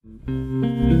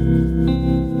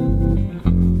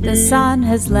The sun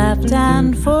has left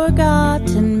and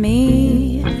forgotten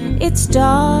me. It's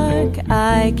dark,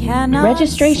 I cannot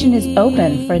Registration is see.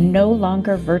 open for No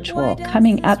Longer Virtual,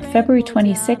 coming up February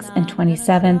 26th and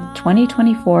 27th,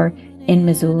 2024 in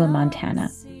Missoula, Montana.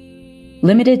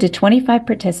 Limited to 25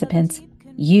 participants,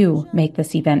 you make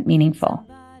this event meaningful.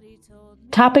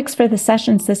 Topics for the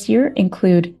sessions this year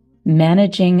include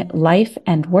managing life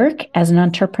and work as an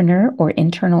entrepreneur or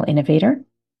internal innovator,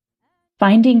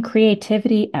 finding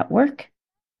creativity at work,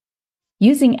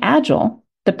 using Agile,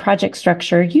 the project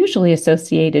structure usually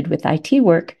associated with IT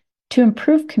work, to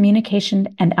improve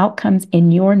communication and outcomes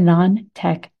in your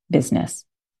non-tech business,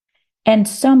 and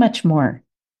so much more.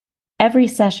 Every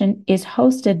session is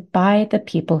hosted by the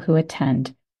people who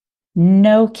attend.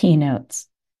 No keynotes.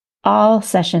 All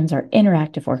sessions are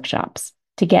interactive workshops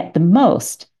to get the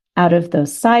most out of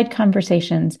those side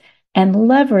conversations and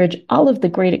leverage all of the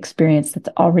great experience that's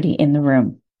already in the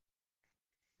room.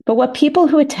 But what people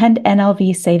who attend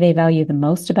NLV say they value the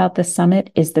most about this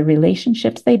summit is the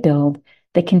relationships they build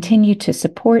that continue to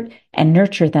support and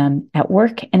nurture them at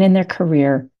work and in their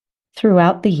career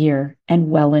throughout the year and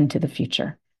well into the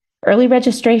future. Early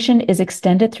registration is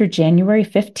extended through January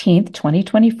 15th,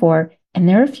 2024, and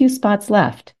there are a few spots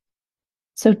left.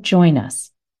 So join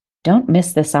us. Don't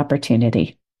miss this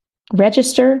opportunity.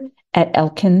 Register at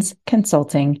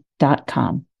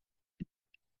elkinsconsulting.com.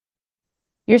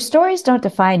 Your stories don't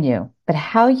define you, but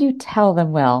how you tell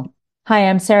them will. Hi,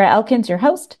 I'm Sarah Elkins, your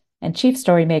host and Chief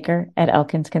Storymaker at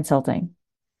Elkins Consulting.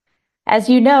 As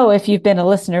you know, if you've been a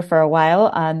listener for a while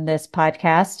on this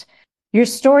podcast, your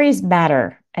stories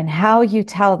matter, and how you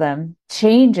tell them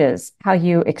changes how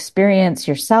you experience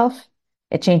yourself.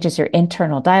 It changes your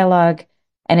internal dialogue,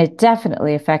 and it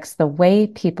definitely affects the way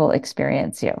people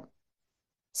experience you.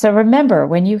 So remember,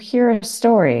 when you hear a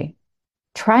story,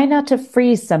 try not to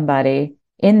freeze somebody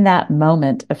in that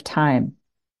moment of time,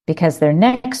 because their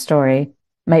next story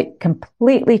might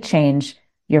completely change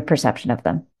your perception of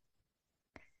them.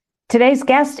 Today's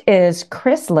guest is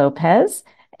Chris Lopez,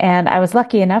 and I was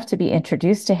lucky enough to be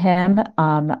introduced to him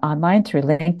online through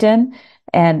LinkedIn.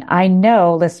 And I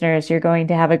know, listeners, you're going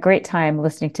to have a great time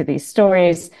listening to these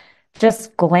stories.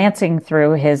 Just glancing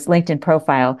through his LinkedIn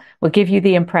profile will give you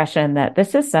the impression that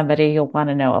this is somebody you'll want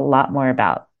to know a lot more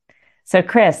about. So,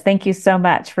 Chris, thank you so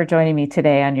much for joining me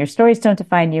today on Your Stories Don't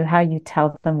Define You, How You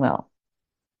Tell Them Will.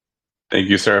 Thank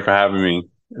you, Sarah, for having me.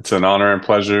 It's an honor and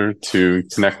pleasure to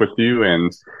connect with you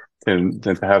and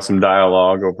to have some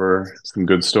dialogue over some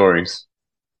good stories.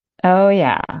 Oh,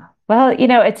 yeah. Well,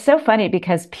 it's so funny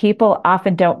because people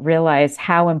often don't realize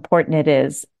how important it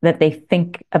is that they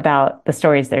think about the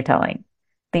stories they're telling,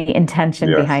 the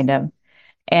intention behind them.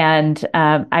 And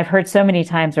I've heard so many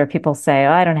times where people say,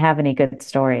 "Oh, I don't have any good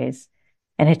stories."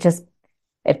 And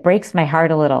it breaks my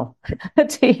heart a little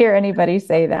to hear anybody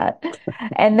say that.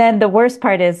 And then the worst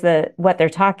part is that what they're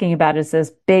talking about is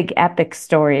those big epic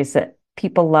stories that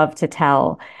people love to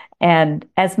tell. And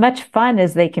as much fun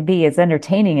as they can be, as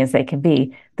entertaining as they can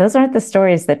be, those aren't the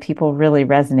stories that people really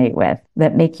resonate with,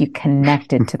 that make you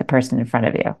connected to the person in front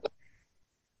of you.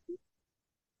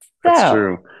 That's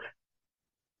true.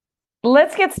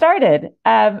 Let's get started.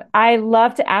 I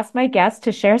love to ask my guests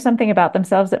to share something about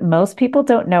themselves that most people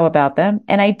don't know about them.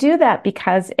 And I do that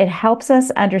because it helps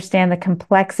us understand the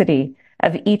complexity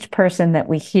of each person that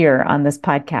we hear on this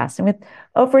podcast. And with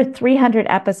over 300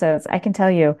 episodes, I can tell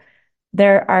you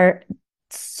there are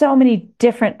so many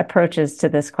different approaches to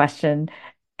this question.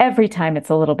 Every time it's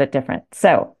a little bit different.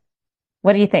 So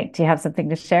what do you think? Do you have something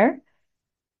to share?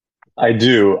 I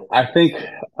do. I think,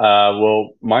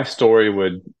 my story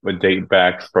would date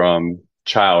back from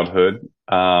childhood.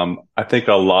 I think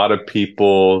a lot of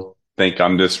people think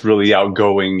I'm this really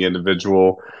outgoing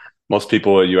individual. Most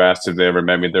people, you asked if they ever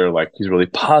met me, they're like, he's really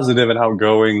positive and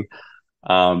outgoing.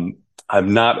 I've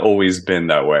not always been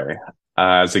that way.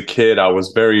 As a kid, I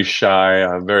was very shy,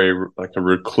 very like a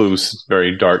recluse,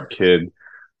 very dark kid.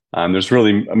 There's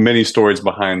really many stories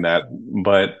behind that,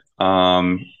 but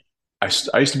I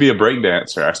used to be a break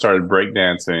dancer. I started break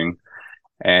dancing,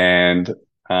 and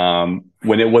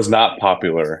when it was not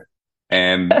popular,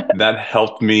 and that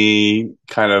helped me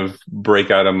kind of break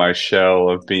out of my shell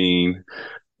of being,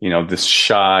 this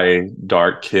shy,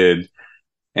 dark kid,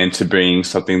 into being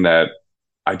something that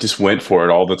I just went for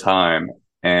it all the time.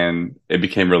 And it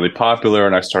became really popular,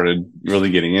 and I started really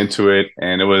getting into it.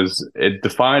 And it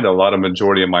defined a lot of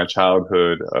majority of my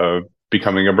childhood of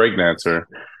becoming a breakdancer.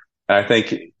 And I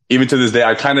think even to this day,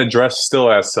 I kind of dress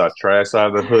still as such, right? I still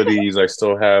have the hoodies, I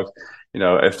still have,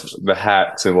 if the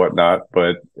hats and whatnot,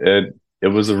 but it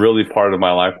was a really part of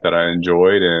my life that I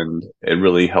enjoyed, and it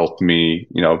really helped me,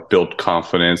 build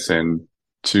confidence and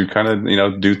to kind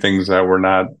of, do things that were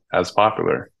not as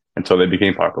popular until they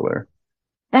became popular.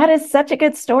 That is such a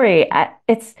good story.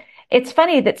 It's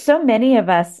funny that so many of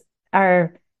us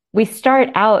are we start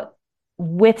out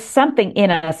with something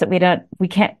in us that we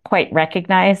can't quite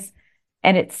recognize,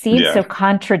 and it seems Yeah, so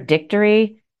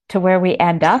contradictory to where we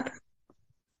end up.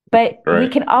 But we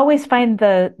right. can always find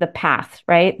the path,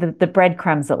 right? The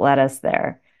breadcrumbs that led us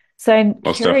there. So I'm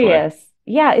Most definitely. curious.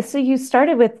 Yeah, so you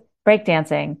started with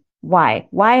breakdancing. Why?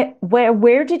 Why?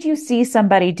 Where did you see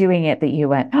somebody doing it that you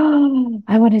went, oh,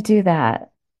 I want to do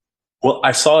that? Well,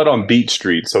 I saw it on Beat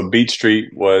Street. So Beat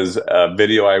Street was a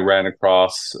video I ran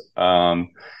across.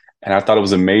 And I thought it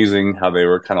was amazing how they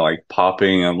were kind of like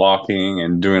popping and locking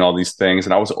and doing all these things.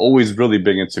 And I was always really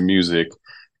big into music.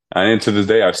 And to this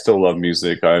day, I still love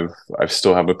music. I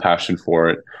still have a passion for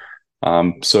it.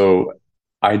 So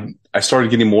I started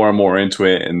getting more and more into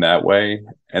it in that way.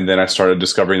 And then I started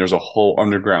discovering there's a whole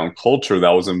underground culture that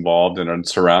was involved and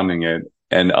surrounding it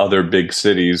and other big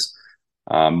cities,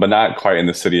 but not quite in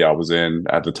the city I was in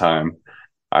at the time.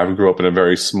 I grew up in a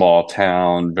very small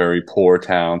town, very poor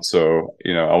town. So,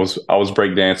 I was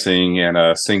breakdancing in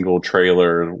a single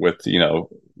trailer with,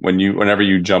 whenever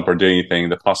you jump or do anything,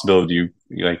 the possibility of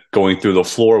you like going through the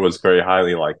floor was very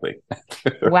highly likely.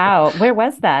 Wow, where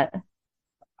was that?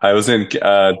 I was in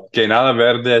Canala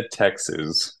Verde,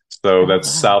 Texas. So Oh, that's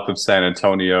wow. south of San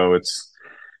Antonio. It's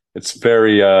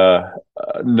very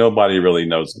nobody really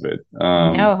knows of it.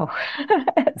 No,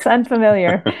 it's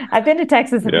unfamiliar. I've been to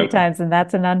Texas a few Yeah, times, and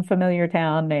that's an unfamiliar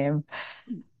town name.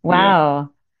 yeah.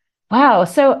 Wow. Wow.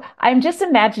 So I'm just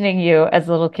imagining you as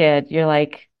a little kid. You're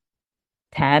like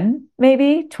 10,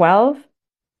 maybe 12.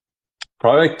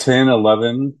 Probably like 10,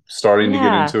 11, starting to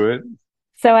get Yeah. into it.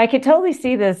 So I could totally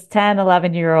see this 10,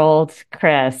 11-year-old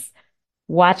Chris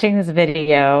watching this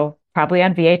video, probably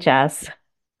on VHS,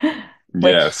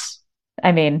 which Yes.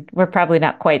 I mean, we're probably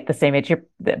not quite the same age,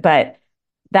 but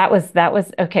that was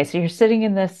okay. So you're sitting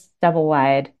in this double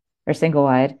wide or single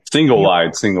wide. Single You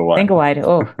wide, single wide. single wide.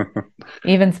 Oh,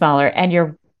 even smaller. And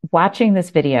you're watching this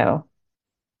video.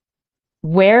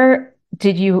 Where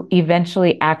did you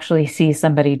eventually actually see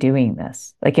somebody doing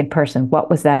this, like in person? What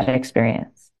was that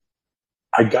experience?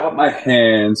 I got my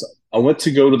hands. I went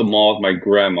to go to the mall with my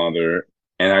grandmother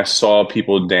and I saw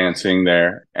people dancing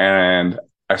there and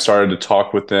I started to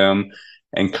talk with them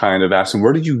and kind of ask them,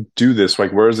 where did you do this?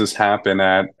 Like, where does this happen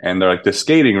at? And they're like, the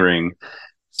skating ring.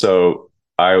 So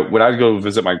when I go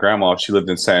visit my grandma, she lived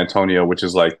in San Antonio, which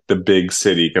is like the big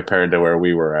city compared to where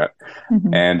we were at.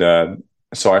 Mhm. And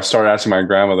so I started asking my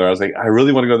grandmother, I was like, I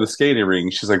really want to go to the skating ring.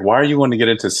 She's like, why are you want to get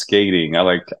into skating?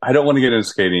 I don't want to get into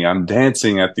skating. I'm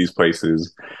dancing at these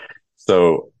places.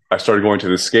 So I started going to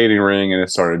the skating ring and I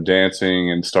started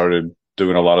dancing and started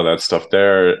doing a lot of that stuff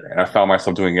there. And I found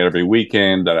myself doing it every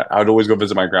weekend. That I would always go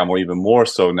visit my grandma even more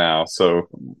so now. So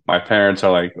my parents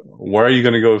are like, where are you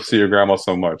going to go see your grandma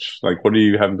so much? Like, what do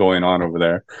you have going on over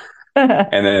there?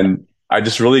 And then I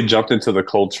just really jumped into the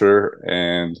culture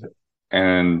and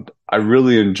I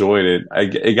really enjoyed it.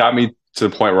 It got me to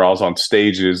the point where I was on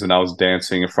stages and I was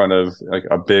dancing in front of like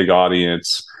a big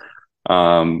audience.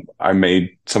 I made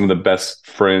some of the best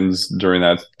friends during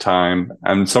that time,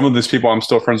 and some of these people I'm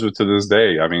still friends with to this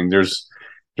day. I mean, there's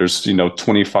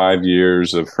 25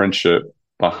 years of friendship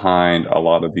behind a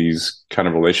lot of these kind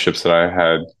of relationships that I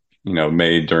had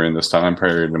made during this time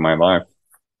period in my life.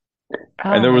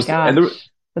 And Oh there my was and there gosh.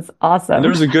 That's and there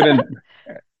awesome. was a good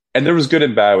and there was good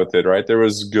and bad with it, right? There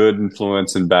was good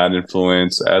influence and bad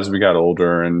influence as we got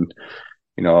older, and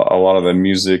a lot of the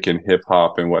music and hip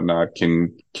hop and whatnot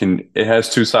can it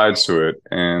has two sides to it,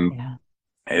 and Yeah.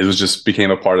 it was just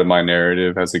became a part of my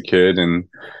narrative as a kid, and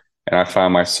I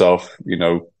found myself,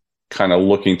 kind of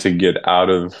looking to get out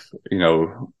of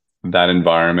that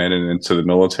environment and into the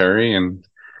military, and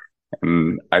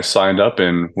I signed up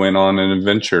and went on an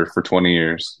adventure for 20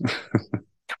 years.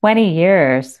 20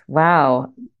 years.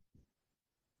 Wow.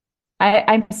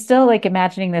 I'm still like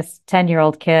imagining this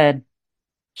 10-year-old kid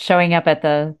showing up at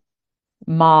the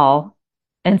mall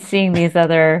and seeing these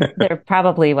they're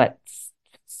probably what,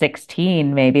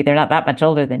 16 maybe. They're not that much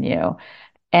older than you.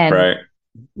 And Right.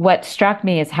 what struck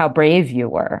me is how brave you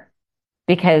were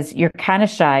because you're kind of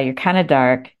shy, you're kind of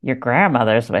dark, your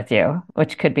grandmother's with you,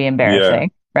 which could be Yeah.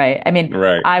 embarrassing, right? I mean,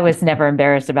 Right. I was never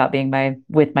embarrassed about being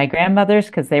with my grandmothers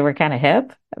because they were kind of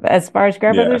hip as far as Yeah.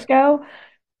 grandmothers go.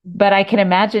 But I can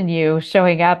imagine you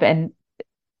showing up and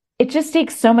it just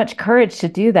takes so much courage to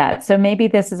do that. So maybe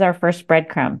this is our first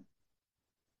breadcrumb.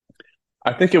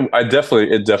 I think it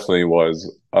definitely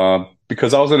was,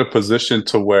 because I was in a position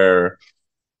to where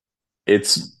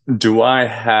it's do I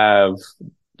have,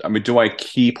 I mean, do I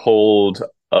keep hold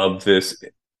of this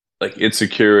like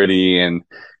insecurity and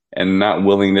not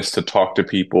willingness to talk to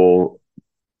people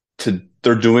to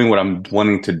they're doing what I'm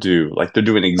wanting to do. Like they're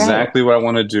doing Right. exactly what I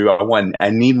want to do. I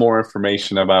need more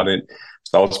information about it.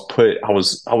 So I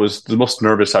was the most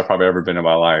nervous I've probably ever been in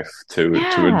my life to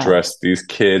Yeah. address these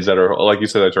kids that are like you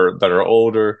said that are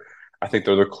older. I think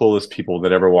they're the coolest people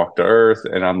that ever walked the earth.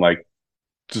 And I'm like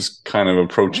just kind of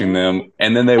approaching them.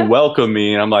 And then they welcome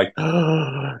me and I'm like,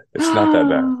 oh, it's not that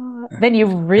bad. Then you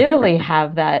really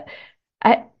have that.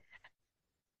 I,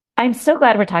 I'm so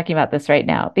glad we're talking about this right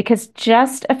now because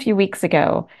just a few weeks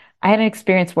ago, I had an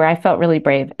experience where I felt really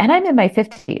brave, and I'm in my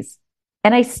 50s,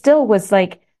 and I still was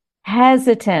like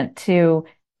hesitant to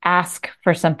ask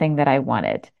for something that I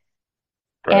wanted.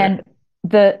 Right. And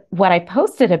the what I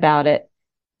posted about it,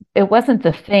 it wasn't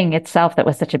the thing itself that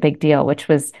was such a big deal, which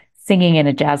was singing in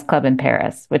a jazz club in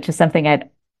Paris, which is something I'd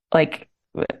like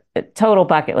a total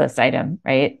bucket list item,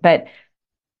 right? But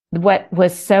what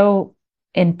was so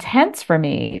intense for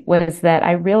me was that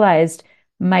I realized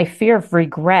my fear of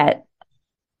regret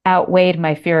outweighed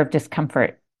my fear of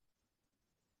discomfort.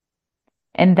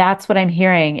 And that's what I'm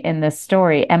hearing in this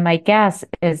story. And my guess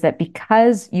is that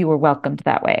because you were welcomed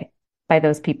that way by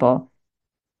those people,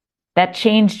 that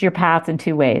changed your path in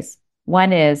two ways.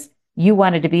 One is you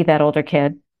wanted to be that older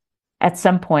kid at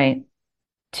some point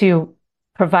to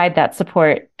provide that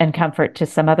support and comfort to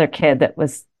some other kid that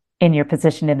was in your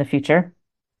position in the future.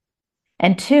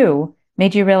 And two,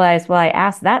 made you realize, well, I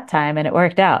asked that time and it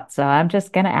worked out. So I'm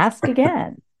just going to ask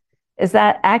again. Is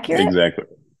that accurate? Exactly.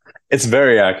 It's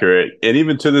very accurate. And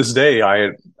even to this day,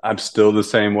 I'm still the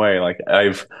same way. Like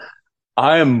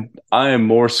I am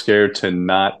more scared to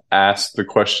not ask the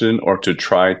question or to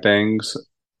try things.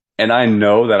 And I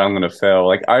know that I'm going to fail.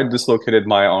 Like I dislocated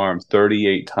my arm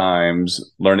 38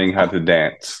 times learning how Oh, to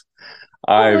dance.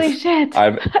 holy I've shit.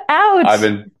 I've I've Ouch.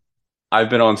 been I've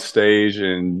been on stage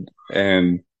and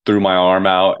threw my arm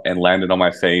out and landed on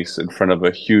my face in front of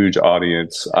a huge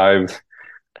audience.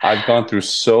 I've gone through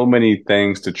so many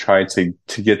things to try to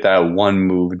get that one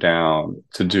move down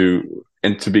to do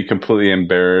and to be completely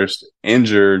embarrassed,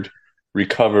 injured,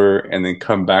 recover, and then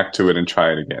come back to it and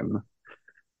try it again.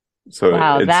 So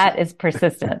Wow, that is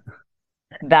persistent.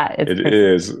 That is it persistent.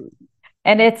 is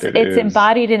And it it's is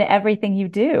embodied in everything you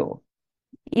do.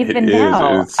 it Even is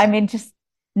now, I it's mean, just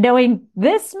knowing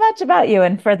this much about you,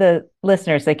 and for the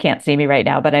listeners, they can't see me right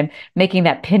now, but I'm making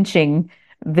that pinching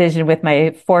vision with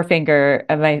my forefinger,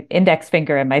 my index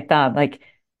finger, and my thumb. Like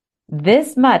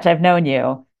this much I've known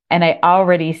you, and I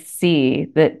already see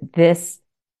that this,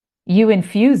 you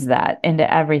infuse that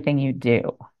into everything you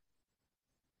do.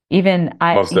 Even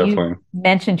most you definitely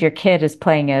mentioned your kid is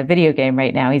playing a video game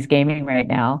right now. He's gaming right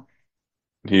now,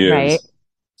 he right? is.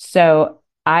 So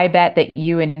I bet that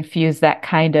you infuse that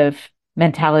kind of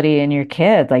mentality in your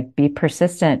kid, like be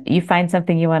persistent. You find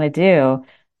something you want to do,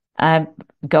 um,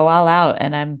 go all out,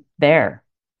 and I'm there.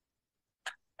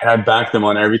 And I back them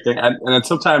on everything. And then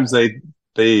sometimes they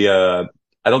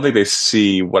I don't think they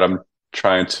see what I'm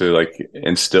trying to like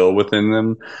instill within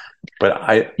them. But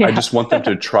I Yeah. just want them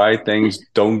to try things.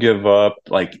 Don't give up.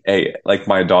 Like like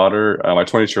my daughter, my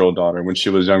 20-year-old daughter, when she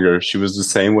was younger, she was the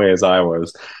same way as I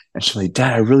was, and she's like,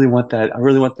 "Dad, I really want that. I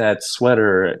really want that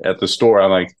sweater at the store."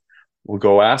 I'm like, "Well,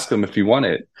 go ask them if you want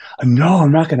it." No,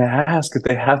 I'm not going to ask if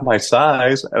they have my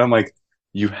size. And I'm like,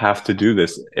 "You have to do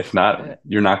this. If not,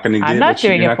 you're not going to I'm get not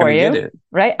doing you're it not for going to get you, it."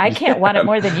 right? I can't want it Yeah,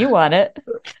 more than you want it.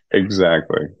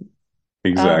 exactly,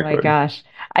 Oh my exactly. gosh.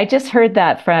 I just heard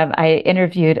that I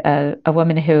interviewed a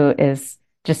woman who is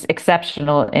just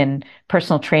exceptional in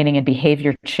personal training and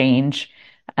behavior change.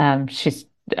 She's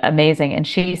amazing. And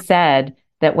she said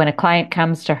that when a client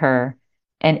comes to her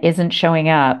and isn't showing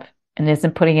up and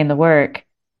isn't putting in the work,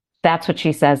 that's what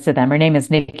she says to them. Her name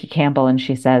is Nikki Campbell, and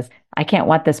she says, I can't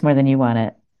want this more than you want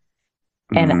it.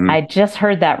 And I Hmm. just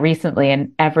heard that recently.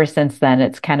 And ever since then,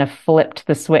 it's kind of flipped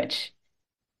the switch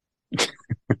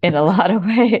in a lot of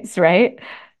ways, right?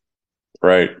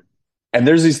 Right. And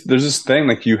there's this thing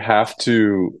like you have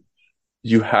to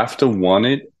want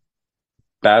it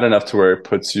bad enough to where it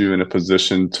puts you in a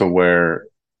position to where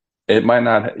it might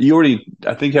not you already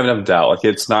I think you have enough doubt like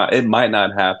it might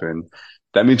not happen.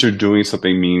 That means you're doing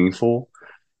something meaningful.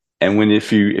 And when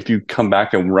if you come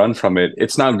back and run from it,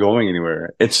 it's not going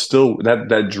anywhere. It's still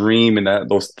that dream and that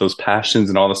those passions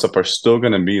and all this stuff are still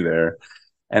going to be there.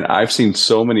 And I've seen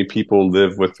so many people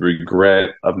live with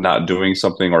regret of not doing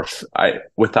something I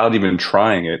without even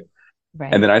trying it.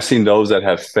 And Right. then I've seen those that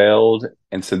have failed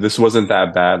and said, this wasn't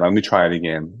that bad. Let me try it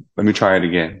again. Let me try it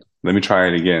again. Let me try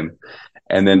it again.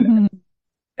 And then, Mhm.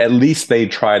 at least they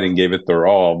tried and gave it their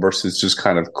all versus just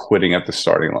kind of quitting at the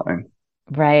starting line.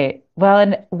 Right. Well,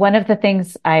 and one of the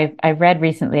things I read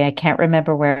recently, I can't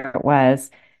remember where it was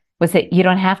that you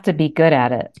don't have to be good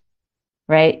at it,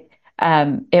 right?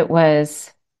 It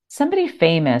was somebody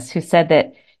famous who said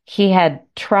that he had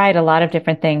tried a lot of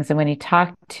different things, and when he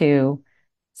talked to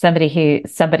somebody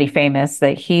famous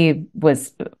that he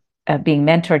was being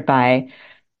mentored by,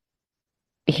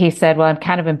 he said, "Well, I'm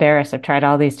kind of embarrassed. I've tried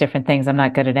all these different things. I'm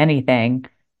not good at anything."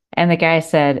 And the guy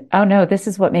said, "Oh no, this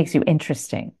is what makes you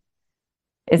interesting.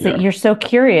 Is that Yeah. you're so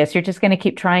curious. You're just going to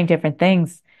keep trying different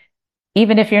things,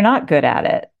 even if you're not good at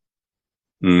it."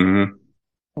 Hmm.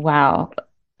 Wow.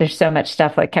 There's so much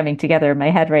stuff like coming together in my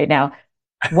head right now.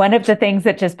 One of the things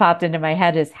that just popped into my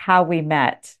head is how we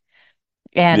met.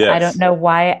 And I don't Yes, know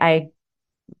why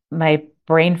my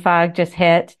brain fog just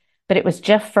hit, but it was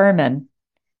Jeff Furman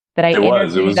that I it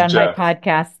was. It interviewed was on my Jeff.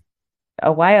 podcast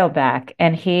a while back.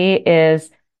 And he is,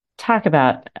 talk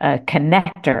about a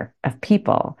connector of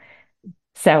people.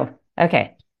 So,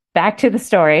 okay, back to the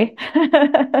story.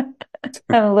 I'm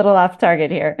a little off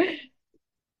target here.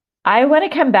 I want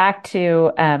to come back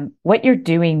to what you're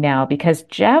doing now because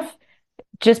Jeff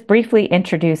just briefly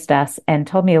introduced us and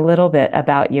told me a little bit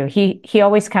about you. He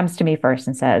always comes to me first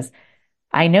and says,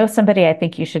 "I know somebody I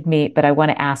think you should meet, but I want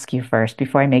to ask you first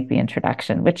before I make the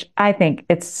introduction," which I think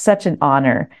it's such an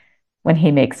honor when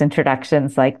he makes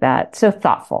introductions like that. So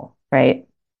thoughtful, right?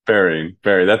 Very,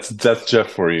 very. That's Jeff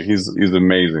for you. He's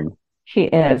amazing. He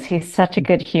is. He's such a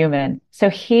good human. So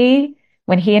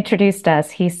when he introduced us,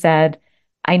 he said,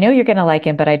 "I know you're going to like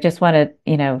him, but I just want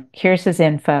to, here's his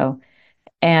info."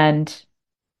 And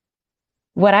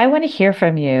what I want to hear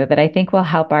from you that I think will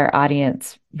help our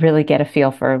audience really get a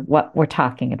feel for what we're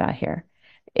talking about here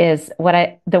is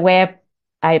the way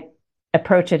I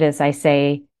approach it is I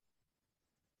say,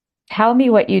 "Tell me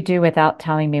what you do without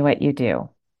telling me what you do."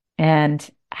 And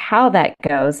how that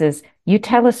goes is you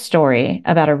tell a story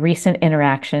about a recent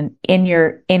interaction in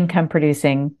your income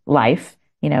producing life,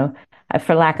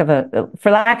 for lack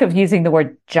of using the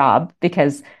word job,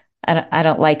 because I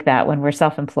don't like that when we're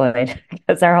self-employed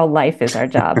because our whole life is our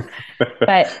job.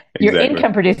 But your Exactly.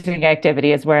 income producing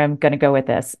activity is where I'm going to go with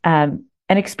this. An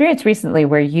experience recently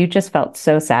where you just felt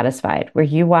so satisfied, where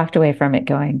you walked away from it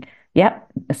going,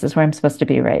 "Yep, this is where I'm supposed to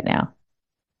be right now."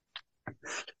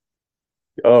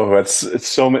 Oh, it's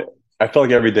so many. I feel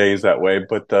like every day is that way,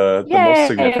 but the most Yay.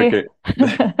 significant,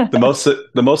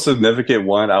 the most significant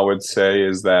one I would say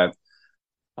is that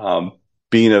um,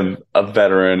 being a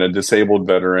veteran, a disabled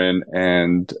veteran,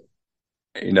 and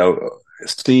you know,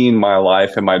 seeing my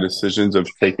life and my decisions of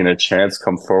taking a chance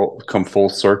come full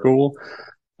circle.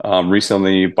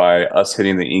 Recently, by us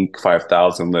hitting the Inc.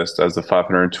 5000 list as the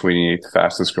 528th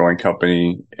fastest growing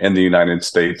company in the United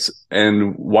States.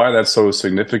 And why that's so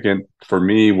significant for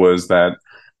me was that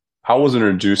I was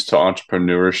introduced to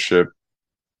entrepreneurship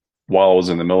while I was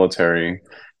in the military,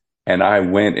 and I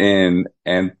went in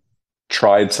and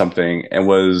tried something and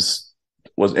was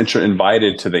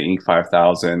invited to the Inc.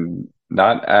 5000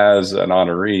 not as an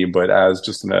honoree, but as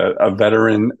just a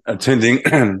veteran attending.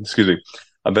 Excuse me,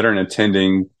 a veteran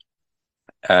attending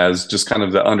as just kind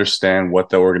of to understand what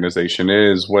the organization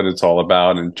is, what it's all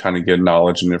about, and trying to get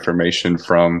knowledge and information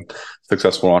from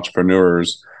successful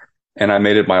entrepreneurs. And I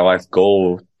made it my life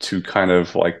goal to kind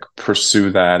of like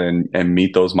pursue that and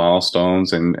meet those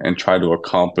milestones and try to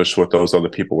accomplish what those other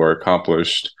people were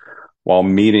accomplished while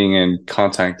meeting and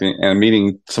contacting and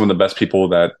meeting some of the best people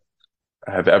that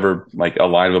have ever like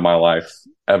aligned with my life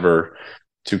ever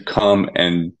to come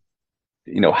and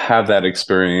have that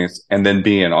experience and then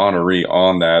be an honoree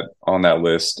on that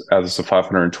list as the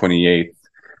 528th,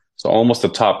 so almost the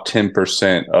top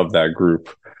 10% of that group.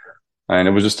 And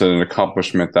it was just an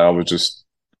accomplishment that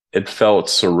it felt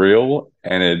surreal,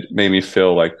 and it made me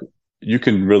feel like you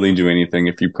can really do anything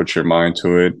if you put your mind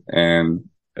to it. And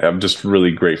I'm just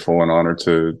really grateful and honored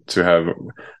to have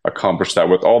accomplished that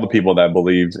with all the people that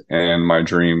believed in my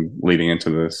dream leading into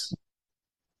this.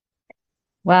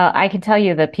 Well, I can tell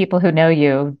you the people who know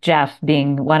you, Jeff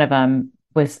being one of them,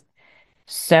 was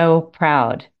so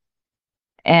proud.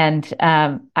 And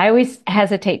I always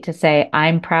hesitate to say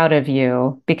I'm proud of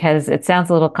you because it sounds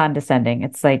a little condescending.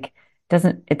 It's like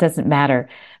it doesn't matter.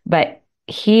 But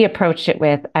he approached it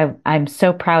with, I'm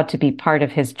so proud to be part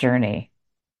of his journey.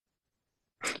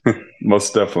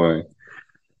 Most definitely.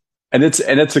 And it's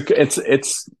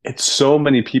so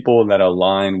many people that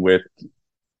align with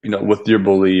your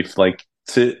belief. Like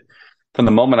from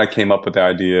the moment I came up with the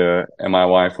idea, and my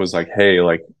wife was like, "Hey,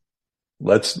 like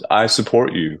I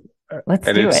support you," Let's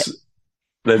and do it.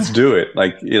 let's do it.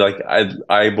 Like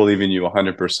I believe in you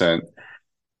 100%.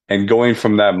 and going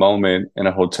from that moment in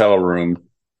a hotel room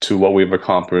to what we've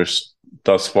accomplished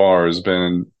thus far it's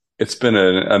been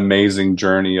an amazing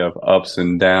journey of ups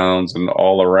and downs and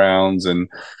all arounds.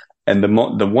 And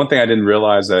the one thing I didn't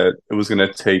realize that it was going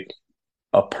to take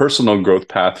a personal growth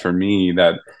path for me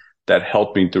that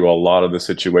helped me through a lot of the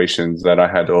situations that I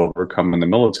had to overcome in the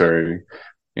military.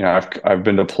 I've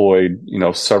been deployed,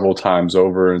 several times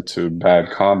over into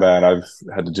bad combat. I've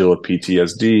had to deal with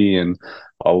PTSD and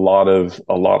a lot of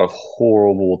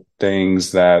horrible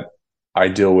things that I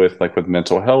deal with, like with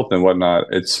mental health and whatnot.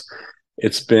 It's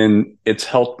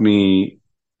helped me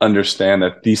understand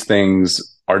that these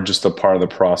things are just a part of the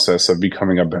process of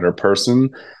becoming a better person,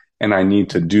 and I need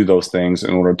to do those things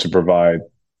in order to provide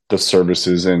the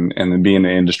services and be in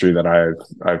the industry that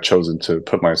I've chosen to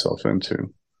put myself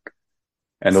into.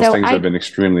 And those So things have been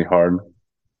extremely hard.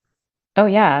 oh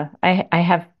yeah, I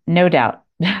have no doubt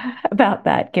about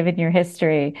that, given your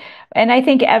history. And I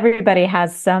think everybody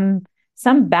has some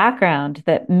background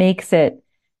that makes it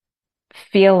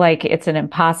feel like it's an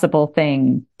impossible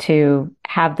thing to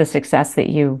have the success that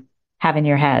you have in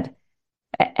your head.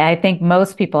 I think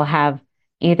most people have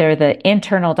either the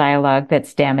internal dialogue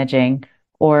that's damaging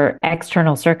or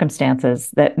external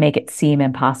circumstances that make it seem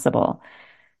impossible.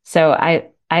 So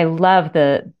I love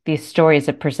these stories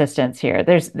of persistence here.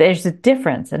 There's a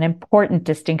difference, an important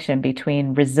distinction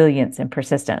between resilience and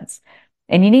persistence.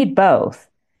 And you need both.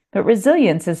 But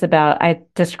resilience is about, I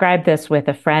described this with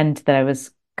a friend that I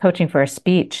was coaching for a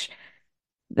speech.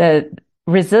 The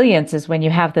resilience is when you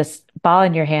have this ball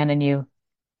in your hand and you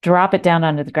drop it down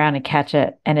onto the ground and catch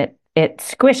it, and it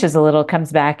squishes a little,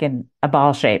 comes back in a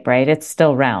ball shape, right? It's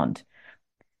still round.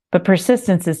 But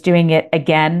persistence is doing it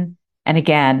again and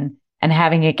again and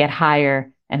having it get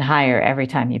higher and higher every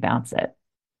time you bounce it.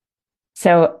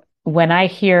 So when I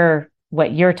hear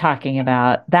what you're talking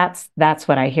about, that's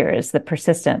what I hear is the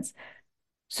persistence.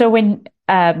 So when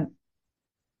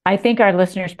I think our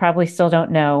listeners probably still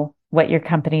don't know what your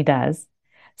company does.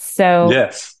 So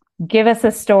Yes. give us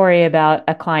a story about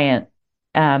a client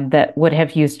that would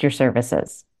have used your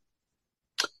services.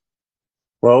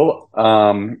 Well,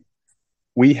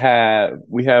 we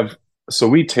have so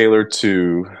we tailor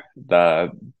to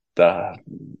the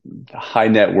high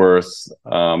net worth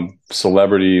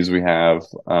celebrities. We have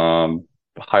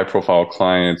high profile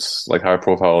clients, like high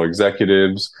profile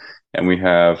executives, and we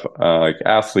have like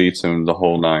athletes and the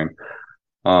whole nine.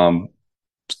 Um,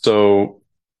 so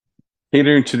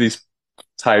catering to these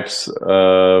types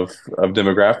of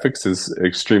demographics is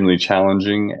extremely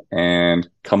challenging and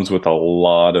comes with a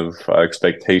lot of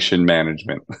expectation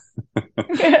management.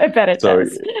 I bet it So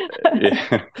does.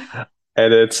 yeah,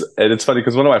 and it's funny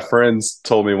because one of my friends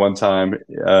told me one time,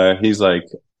 he's like,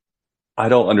 I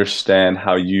don't understand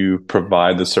how you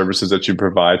provide the services that you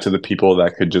provide to the people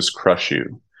that could just crush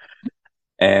you.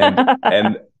 And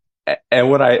and and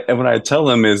what I tell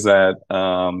him is that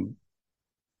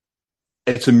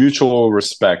it's a mutual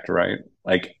respect, right?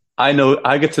 Like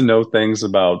I get to know things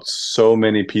about so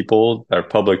many people that are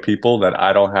public people that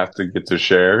I don't have to get to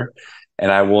share,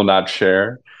 and I will not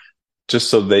share, just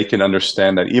so they can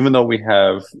understand that even though we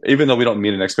don't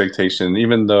meet an expectation,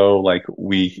 even though like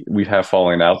we have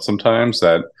falling out sometimes,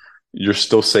 that you're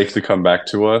still safe to come back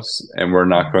to us, and we're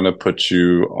not going to put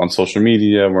you on social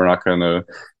media. We're not going to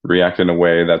react in a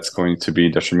way that's going to be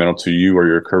detrimental to you or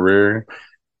your career.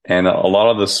 And a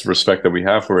lot of this respect that we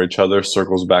have for each other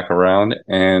circles back around.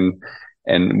 And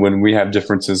when we have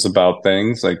differences about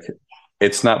things, like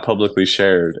it's not publicly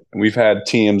shared. We've had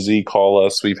TMZ call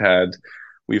us. We've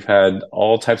had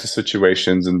all types of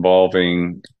situations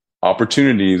involving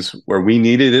opportunities where we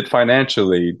needed it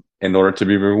financially in order to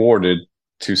be rewarded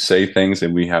to say things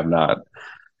that we have not.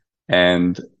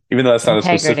 And even though that's not a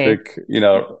Integrity. specific, even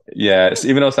though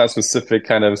it's not a specific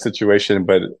kind of situation,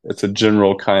 but it's a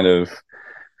general kind of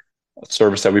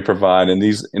service that we provide. And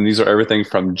these are everything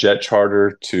from jet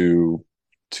charter to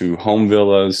home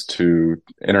villas to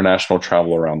international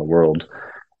travel around the world.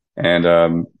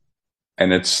 And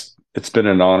it's been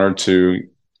an honor to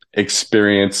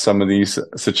experience some of these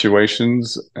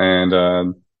situations.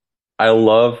 And I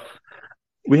love.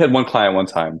 We had one client one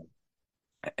time,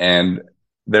 and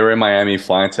they were in Miami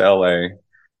flying to LA.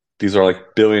 These are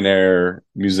like billionaire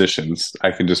musicians.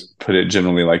 I can just put it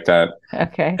generally like that.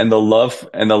 Okay. And the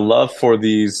love for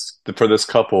this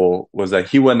couple was that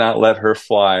he would not let her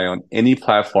fly on any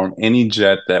platform, any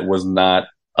jet that was not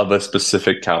of a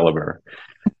specific caliber.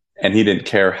 And he didn't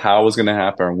care how it was going to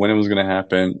happen or when it was going to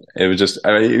happen. It was just,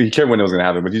 I mean, he cared when it was going to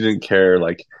happen, but he didn't care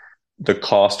like the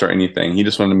cost or anything. He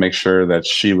just wanted to make sure that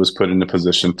she was put in a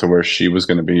position to where she was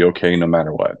going to be okay no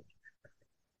matter what.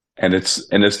 and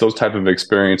it's those type of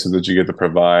experiences that you get to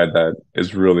provide that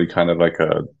is really kind of like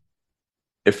a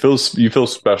it feels you feel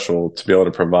special to be able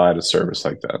to provide a service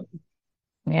like that.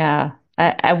 Yeah.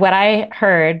 What I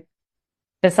heard,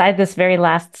 beside this very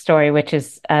last story, which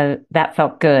is that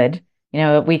felt good.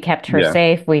 We kept her Yeah.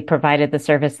 safe. We provided the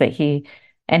service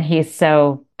and he's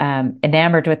so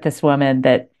enamored with this woman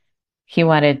that he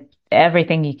wanted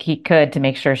everything he could to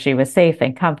make sure she was safe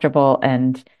and comfortable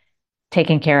and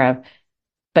taken care of.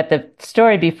 But the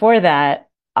story before that,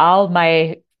 all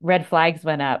my red flags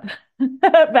went up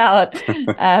about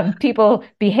people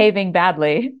behaving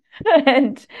badly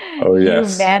and Oh you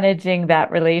yes. managing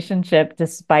that relationship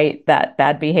despite that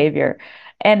bad behavior.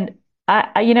 And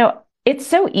it's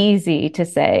so easy to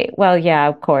say, well, yeah,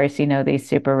 of course, these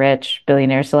super rich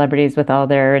billionaire celebrities with all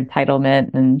their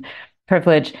entitlement and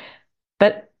privilege,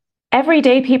 but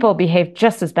everyday people behave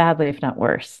just as badly, if not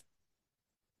worse.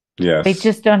 They Yes.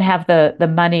 just don't have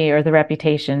the money or the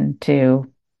reputation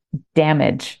to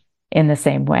damage in the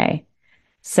same way.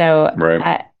 So Right.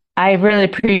 I really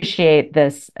appreciate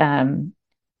this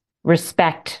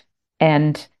respect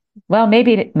and well,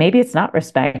 maybe it's not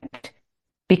respect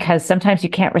because sometimes you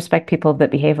can't respect people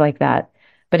that behave like that,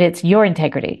 but it's your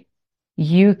integrity.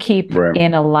 You keep Right.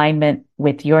 in alignment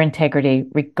with your integrity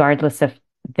regardless of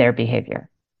their behavior.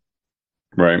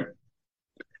 Right.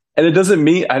 And it doesn't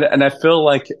mean and I feel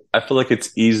like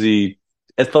it's easy.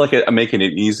 I feel like I'm making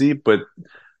it easy, but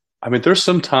I mean, there's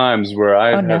some times where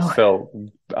Oh no.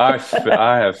 I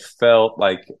have felt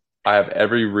like I have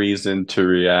every reason to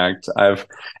react.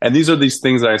 And these are these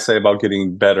things that I say about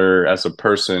getting better as a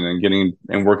person and getting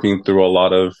and working through a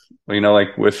lot of,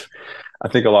 like I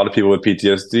think a lot of people with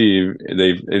PTSD,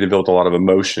 they developed a lot of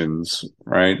emotions,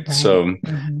 right? Right. So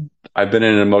Hmm. I've been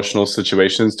in emotional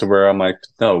situations to where I'm like,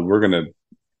 no,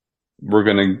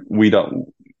 we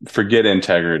don't forget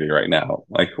integrity right now.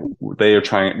 Like they are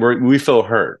trying, we feel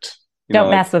hurt, Don't like,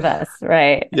 mess with us.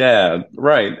 Right. yeah,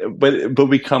 right. But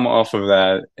we come off of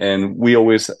that, and we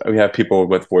have people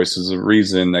with voices of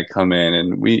reason that come in,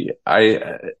 and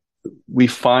we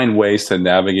find ways to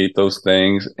navigate those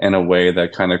things in a way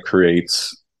that kind of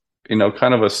creates,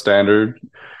 kind of a standard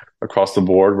across the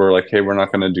board. We're like, hey, we're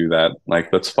not going to do that.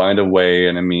 Like, let's find a way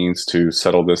and a means to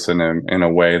settle this in a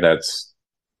way that's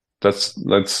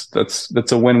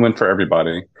a win-win for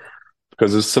everybody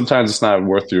because sometimes it's not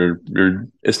worth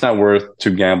it's not worth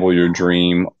to gamble your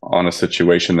dream on a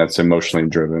situation that's emotionally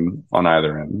driven on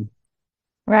either end.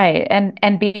 Right.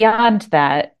 And beyond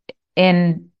that,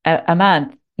 in a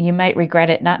month, you might regret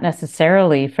it not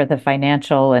necessarily for the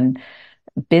financial and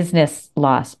business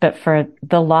loss, but for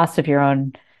the loss of your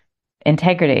own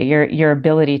integrity, your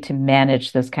ability to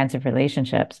manage those kinds of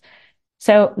relationships.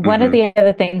 So one of Hmm. the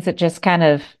other things that just kind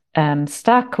of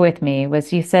stuck with me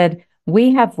was you said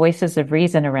we have voices of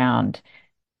reason around.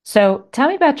 So tell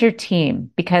me about your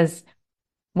team, because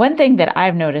one thing that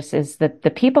I've noticed is that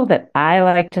the people that I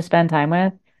like to spend time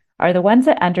with are the ones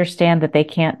that understand that they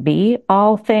can't be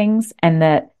all things and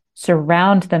that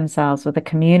surround themselves with a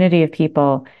community of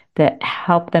people that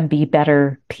help them be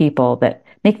better people, that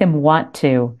make them want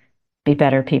to be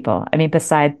better people. I mean,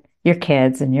 beside your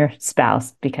kids and your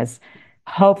spouse, because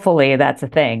hopefully that's a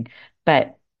thing.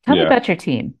 But tell me Yeah. about your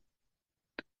team.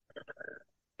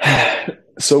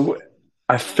 So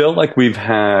I feel like we've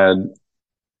had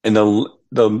in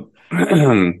the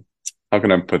how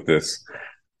can I put this?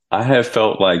 I have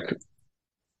felt like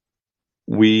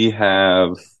we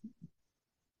have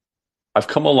I've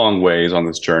come a long ways on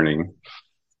this journey,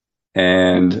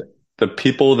 and the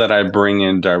people that I bring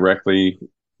in directly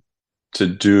to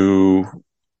do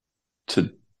to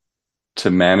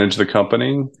to manage the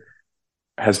company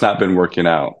has not been working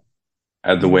out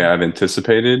the way Mm. I've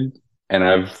anticipated. And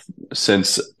I've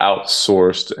since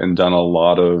outsourced and done a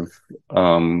lot of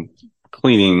um,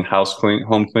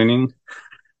 home cleaning.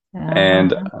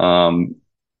 And Uh-huh.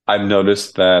 I've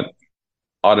noticed that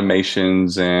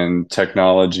automations and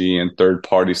technology and third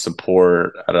party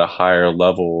support at a higher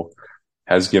level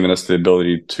has given us the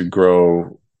ability to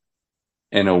grow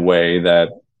in a way that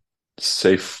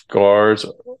safeguards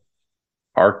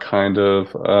our kind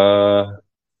of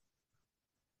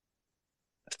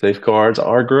safeguards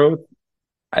our growth.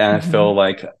 And I feel Hmm.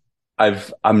 like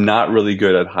I'm not really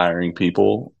good at hiring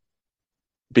people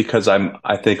because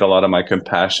I think a lot of my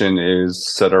compassion is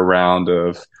set around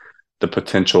of the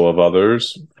potential of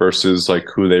others versus like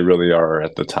who they really are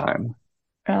at the time.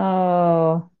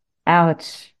 Oh,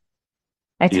 ouch.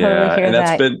 I totally Yeah, hear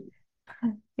that.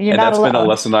 You're and not that's been a alone.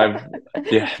 lesson I've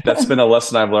yeah, that's been a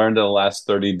lesson I've learned in the last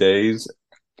 30 days.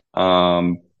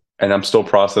 Um and I'm still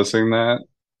processing that,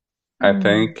 I Mm.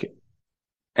 think.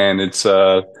 And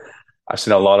I've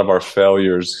seen a lot of our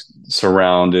failures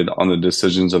surrounded on the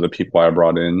decisions of the people I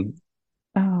brought in.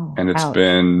 Oh, And ouch.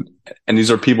 and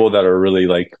these are people that are really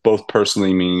like both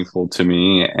personally meaningful to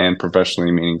me and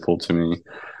professionally meaningful to me.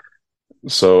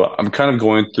 So I'm kind of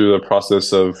going through the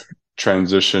process of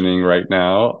transitioning right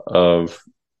now of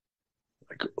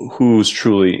who's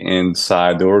truly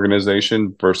inside the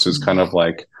organization versus kind Mm. of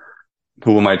like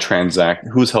who am I transact,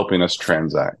 who's helping us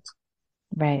transact.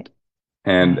 Right,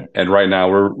 And right. right now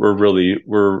we're really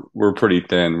we're pretty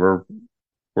thin. We're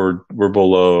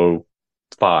below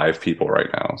 5 people right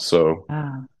now. So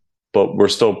Oh, but we're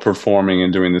still performing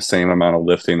and doing the same amount of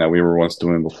lifting that we were once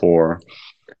doing before.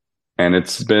 And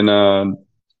it's been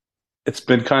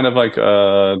kind of like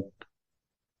kind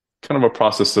of a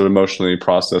process to emotionally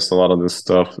process a lot of this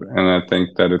stuff. And I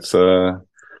think that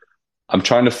I'm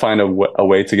trying to find a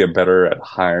way to get better at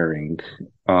hiring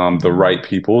the mm, right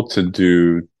people to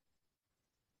do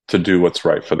what's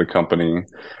right for the company.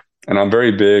 And I'm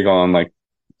very big on like,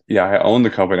 yeah, I own the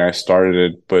company, I started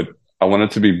it, but I want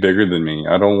it to be bigger than me.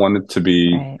 I don't want it to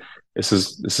be. right. This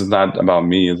is not about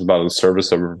me. It's about the service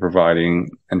that we're providing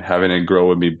and having it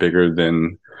grow and be bigger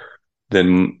than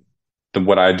than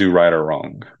what I do right or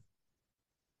wrong.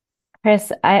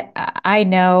 Chris, I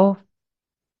know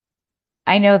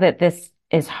that this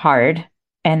is hard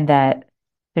and that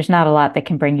there's not a lot that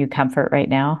can bring you comfort right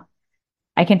now.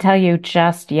 I can tell you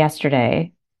just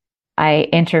yesterday, I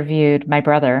interviewed my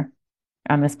brother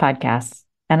on this podcast,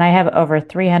 and I have over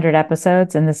 300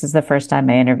 episodes, and this is the first time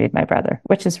I interviewed my brother,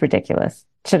 which is ridiculous.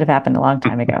 Should have happened a long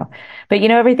time ago. But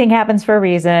everything happens for a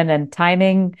reason, and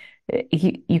timing,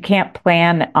 you can't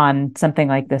plan on something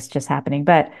like this just happening.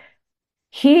 But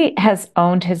he has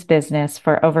owned his business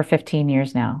for over 15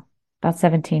 years now, about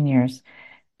 17 years.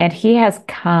 And he has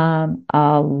come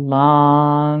a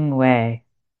long way.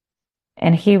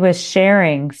 And he was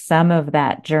sharing some of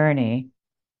that journey.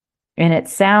 And it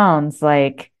sounds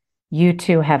like you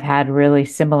two have had really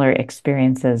similar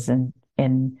experiences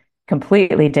in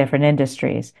completely different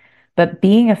industries. But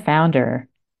being a founder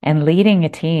and leading a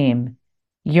team,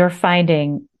 you're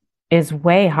finding is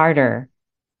way harder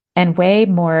and way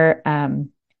more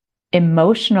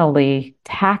emotionally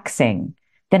taxing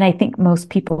than I think most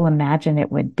people imagine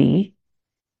it would be.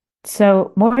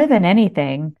 So, more than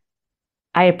anything,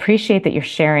 I appreciate that you're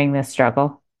sharing this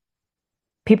struggle.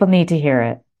 People need to hear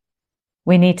it.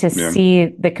 We need to Yeah. see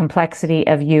the complexity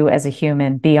of you as a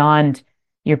human beyond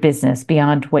your business,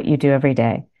 beyond what you do every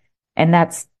day. And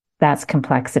that's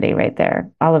complexity right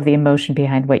there. All of the emotion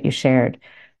behind what you shared.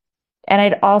 And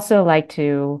I'd also like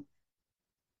to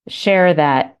share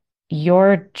that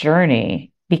your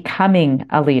journey becoming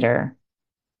a leader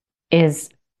is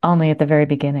only at the very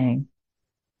beginning.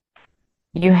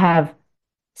 You have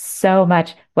so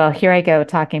much. Well, here I go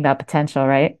talking about potential,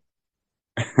 right?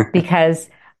 Because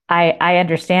I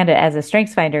understand it as a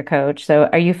StrengthsFinder coach. So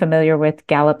are you familiar with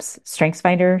Gallup's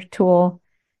StrengthsFinder tool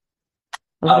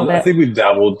a little I bit? think we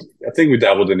dabbled. I think we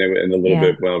dabbled in it in a little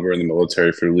bit Yeah. while we were in the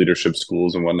military for leadership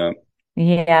schools and whatnot.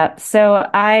 Yeah. So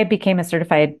I became a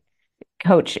certified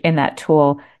coach in that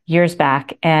tool years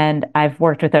back, and I've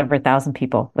worked with over 1,000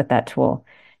 people with that tool.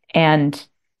 And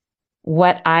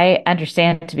what I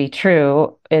understand to be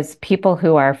true is people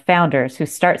who are founders who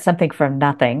start something from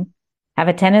nothing have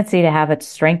a tendency to have a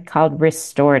strength called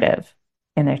restorative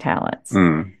in their talents.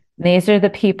 Mm, These are the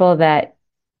people that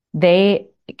they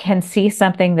can see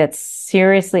something that's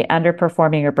seriously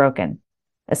underperforming or broken.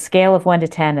 A scale of 1 to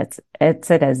 10,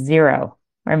 it's at a 0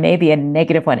 or maybe a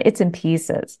 -1. It's in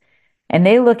pieces. And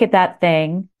they look at that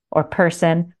thing or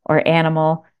person or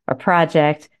animal or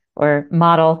project or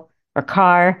model or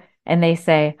car and they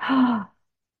say, oh,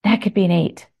 that could be an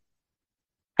 8.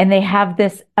 And they have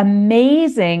this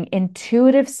amazing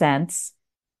intuitive sense.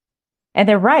 And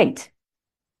they're right.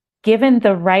 Given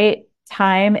the right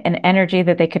time and energy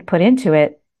that they could put into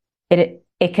it,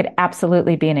 it could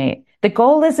absolutely be an 8. The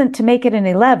goal isn't to make it an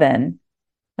 11,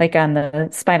 like on the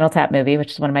Spinal Tap movie,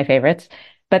 which is one of my favorites,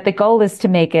 but the goal is to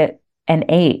make it an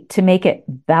 8, to make it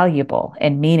valuable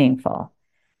and meaningful.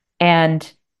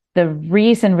 And the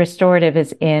reason restorative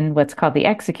is in what's called the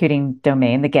executing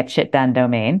domain, the get shit done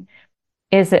domain,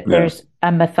 is that yeah. there's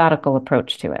a methodical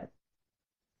approach to it.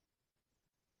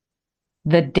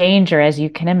 The danger, as you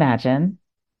can imagine,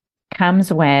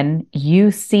 comes when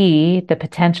you see the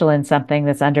potential in something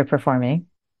that's underperforming.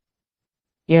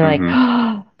 You're like, Hmm.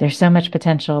 oh, there's so much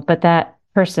potential, but that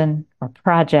person or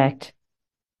project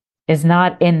is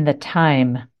not in the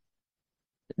time.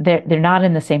 They're not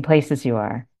in the same place as you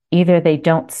are. Either they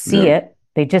don't see Yeah. it,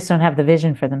 they just don't have the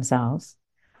vision for themselves,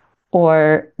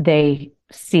 or they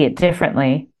see it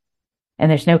differently and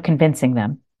there's no convincing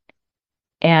them.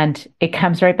 And it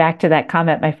comes right back to that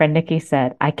comment my friend Nikki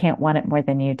said, I can't want it more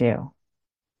than you do.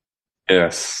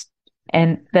 Yes.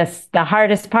 And the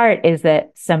hardest part is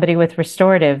that somebody with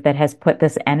restorative that has put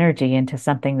this energy into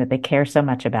something that they care so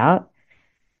much about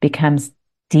becomes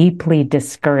deeply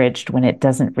discouraged when it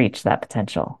doesn't reach that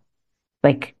potential.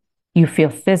 Like you feel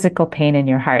physical pain in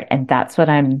your heart. And that's what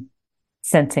I'm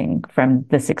sensing from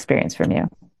this experience from you.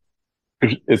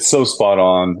 It's so spot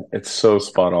on. It's so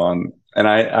spot on. And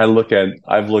I've looked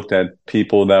at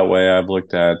people that way. I've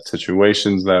looked at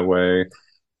situations that way.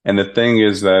 And the thing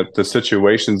is that the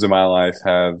situations in my life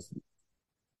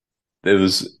it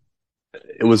was,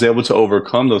 it was able to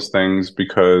overcome those things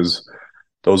because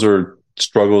those are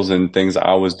struggles and things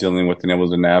I was dealing with and able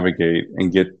to navigate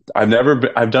and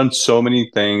I've done so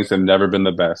many things and never been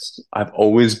the best. I've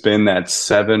always been that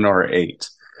 7 or 8.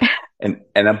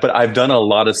 But I've done a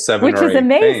lot of seven Which or is eight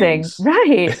amazing, things.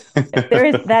 right? There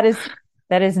is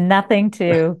that is nothing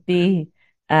to be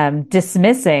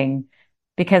dismissing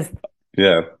because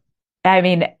Yeah, I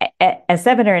mean a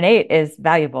 7 or an 8 is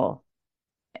valuable.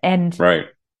 And right.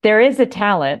 there is a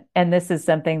talent, and this is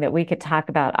something that we could talk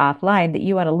about offline that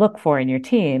you want to look for in your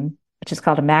team, which is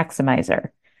called a maximizer.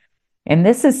 And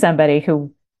this is somebody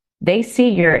who they see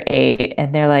your 8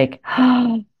 and they're like,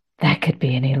 oh, that could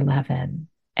be an 11.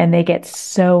 And they get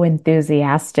so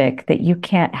enthusiastic that you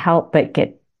can't help but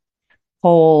get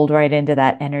pulled right into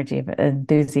that energy of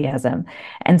enthusiasm.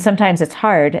 And sometimes it's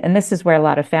hard. And this is where a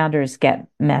lot of founders get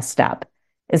messed up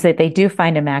is that they do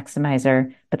find a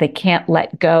maximizer, but they can't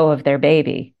let go of their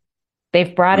baby.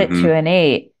 They've brought it to Hmm. an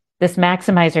 8. This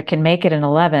maximizer can make it an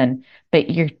 11, but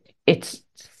it's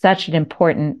such an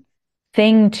important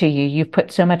thing to you. You've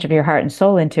put so much of your heart and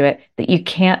soul into it that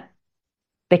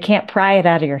they can't pry it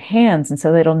out of your hands. And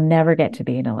so it'll never get to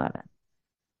be an 11.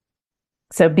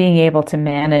 So being able to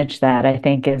manage that, I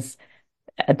think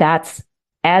that's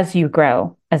as you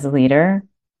grow as a leader,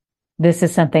 this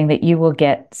is something that you will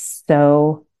get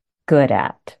so good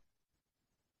at.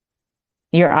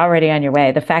 You're already on your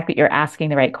way. The fact that you're asking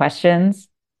the right questions,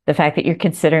 the fact that you're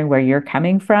considering where you're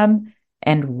coming from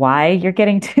and why you're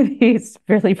getting to these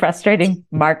really frustrating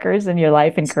markers in your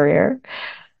life and career,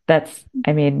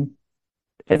 I mean,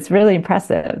 it's really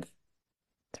impressive.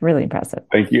 It's really impressive.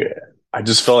 Thank you. I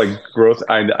just felt like growth.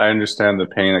 I understand the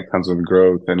pain that comes with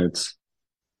growth, and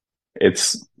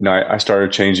I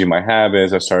started changing my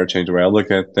habits. I started changing the way I look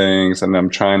at things, and I'm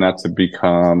trying not to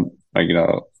become like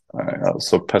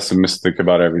so pessimistic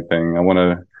about everything.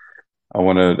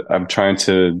 I'm trying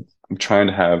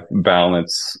to have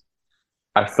balance.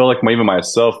 I feel like even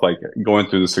myself, like going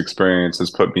through this experience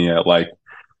has put me at like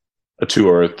a 2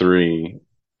 or a 3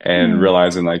 and Hmm.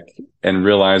 realizing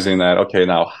that, okay,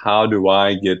 now how do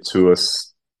I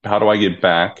get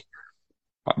back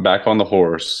on the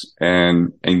horse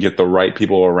and get the right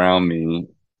people around me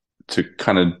to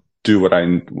kind of do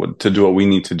what we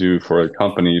need to do for a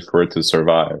company for it to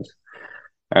survive.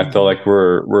 And I feel Hmm. like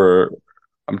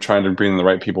I'm trying to bring the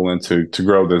right people in to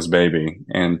grow this baby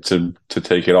and to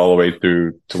take it all the way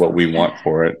through to what we want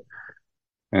for it.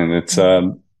 And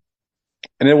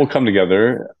and it will come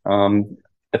together.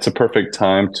 It's a perfect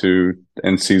time to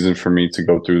end season for me to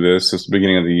go through this. It's the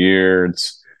beginning of the year.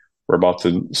 We're about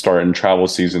to start in travel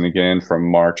season again from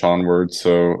March onwards.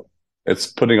 So it's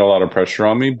putting a lot of pressure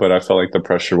on me, but I feel like the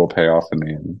pressure will pay off in the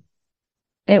end.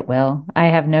 It will. I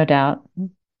have no doubt.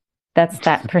 That's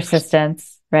that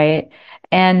persistence, right?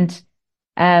 And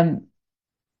um,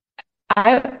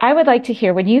 I would like to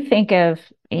hear when you think of,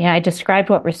 I described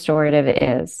what restorative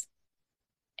is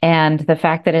and the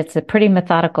fact that it's a pretty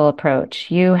methodical approach.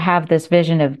 You have this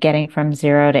vision of getting from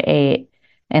 0 to 8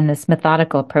 and this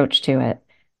methodical approach to it.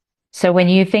 So when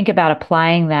you think about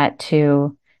applying that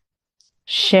to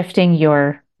shifting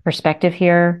your perspective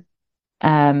here,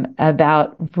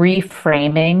 about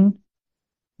reframing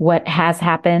what has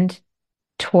happened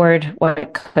toward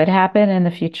what could happen in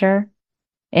the future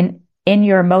in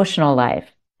your emotional life.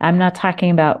 I'm not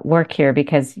talking about work here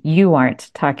because you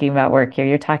aren't talking about work here.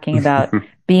 You're talking about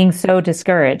being so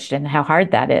discouraged and how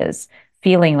hard that is,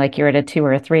 feeling like you're at a 2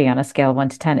 or a 3 on a scale of 1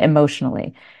 to 10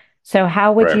 emotionally. So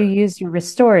how would you Right. use your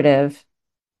restorative,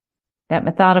 that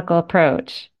methodical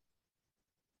approach?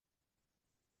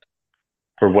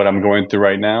 For what I'm going through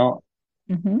right now,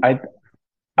 Hmm. I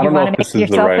I You don't know want to if this make is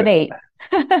the yourself right an 8.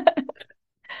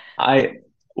 I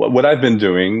what I've been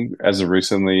doing as of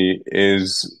recently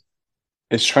is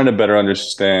trying to better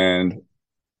understand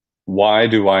why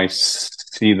do I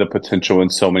see the potential in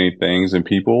so many things and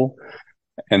people.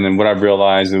 And then what I've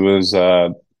realized it was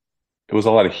a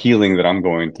lot of healing that I'm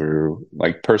going through,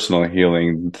 like personal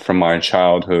healing from my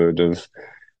childhood of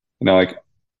like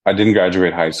I didn't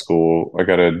graduate high school. I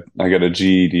got a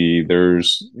GED.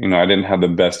 There's, I didn't have the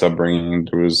best upbringing.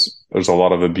 There's a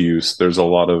lot of abuse. There's a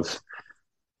lot of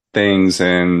things,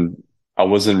 and I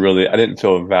didn't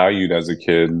feel valued as a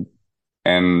kid,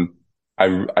 and I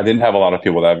didn't have a lot of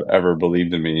people that have ever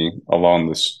believed in me along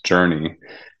this journey.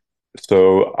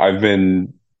 So I've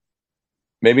been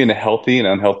maybe in a healthy and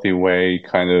unhealthy way,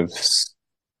 kind of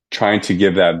trying to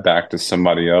give that back to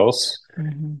somebody else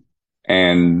Mhm.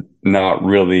 and not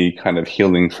really kind of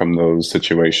healing from those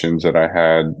situations that I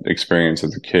had experienced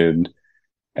as a kid.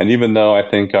 And even though I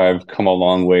think I've come a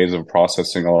long ways of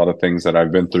processing a lot of things that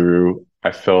I've been through,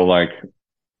 I feel like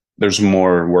there's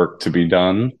more work to be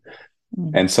done.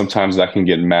 Mhm. And sometimes that can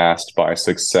get masked by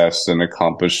success and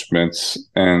accomplishments,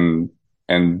 and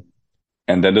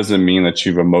and that doesn't mean that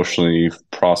you've emotionally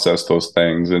processed those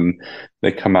things, and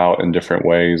they come out in different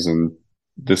ways. And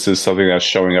this is something that's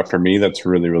showing up for me that's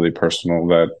really, really personal,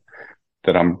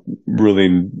 that I'm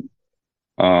really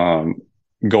um,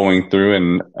 going through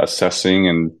and assessing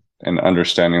and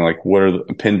understanding, like what are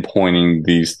pinpointing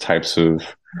these types of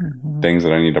Mhm. things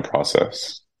that I need to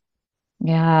process.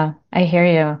 Yeah, I hear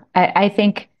you. I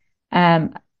think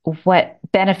um, what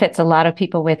benefits a lot of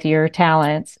people with your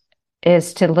talents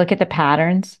is to look at the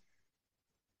patterns.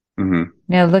 Hmm.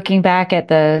 Looking back at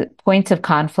the points of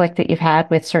conflict that you've had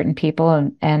with certain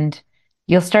people, and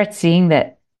you'll start seeing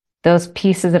that those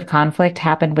pieces of conflict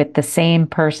happen with the same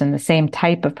person, the same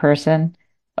type of person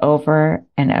over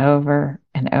and over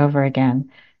and over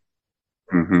again.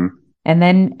 Hmm. And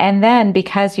then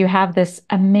because you have this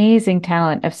amazing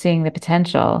talent of seeing the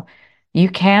potential, you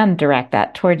can direct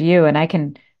that toward you. And I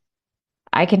can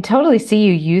totally see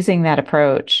you using that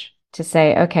approach to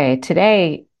say, okay,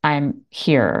 today I'm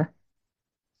here.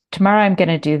 Tomorrow I'm going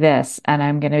to do this and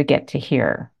I'm going to get to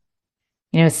here.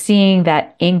 Seeing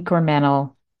that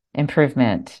incremental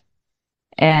improvement.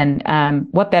 And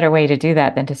what better way to do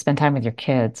that than to spend time with your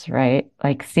kids, right?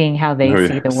 Like seeing how they Oh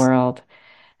see the yes, world.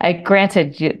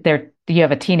 Granted, you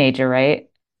have a teenager, right?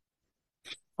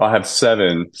 I have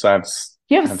seven. So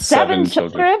You I have have seven seven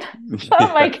children. children?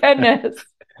 Oh my Yeah, goodness.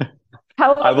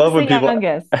 How I old is love the when people.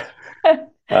 youngest?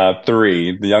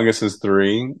 Three. The youngest is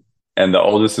three, and the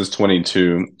oldest is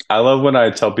 22. I love when I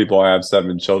tell people I have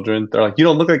seven children. They're like, "You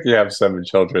don't look like you have seven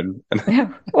children." And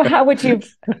Well, how would you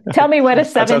tell me what a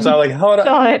I tell them seven like,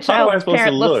 child how am I child's supposed to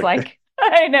parent looks look? like?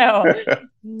 I know. I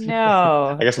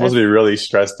No, guess I'm supposed to that's be really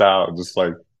stressed out, just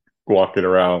like walking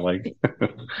around like.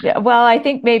 yeah. Well, I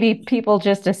think maybe people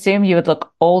just assume you would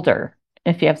look older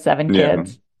if you have seven Yeah,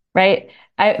 kids, right?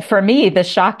 For me, the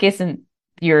shock isn't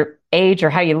your age or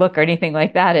how you look or anything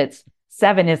like that. It's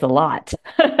seven is a lot.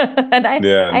 And I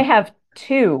yeah. have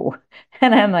two,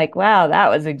 and I'm like, wow, that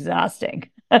was exhausting.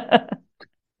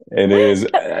 It is,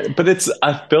 but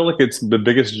I feel like it's been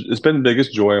the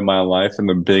biggest joy of my life and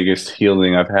the biggest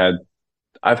healing I've had.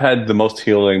 I've had the most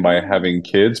healing by having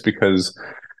kids because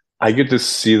I get to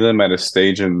see them at a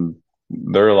stage in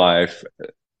their life,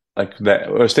 like that,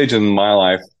 or a stage in my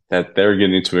life that they're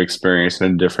getting to experience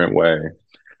in a different way.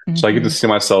 So I get to Hmm. see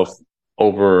myself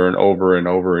over and over and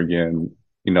over again,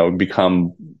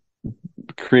 become,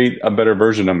 create a better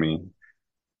version of me.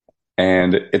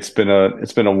 And it's been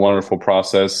a wonderful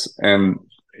process. And,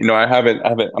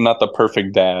 I'm not the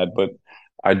perfect dad, but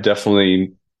I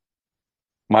definitely,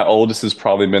 my oldest has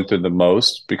probably been through the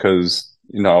most because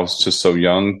I was just so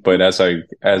young. But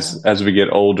Yeah. as we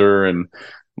get older, and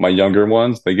my younger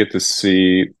ones, they get to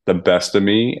see the best of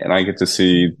me, and I get to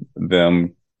see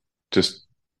them just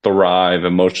thrive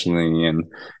emotionally,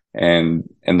 and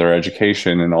their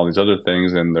education and all these other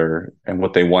things, and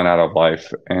what they want out of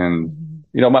life. And Mhm.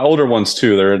 my older ones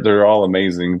too, they're all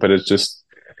amazing, but there's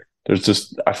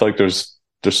just I feel like there's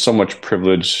so much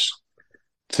privilege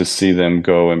to see them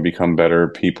go and become better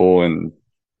people, and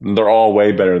they're all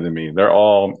way better than me. They're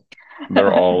all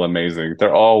amazing.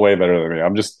 They're all way better than me.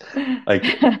 I'm just like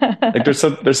there's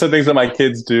some things that my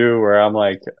kids do where I'm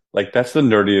like that's the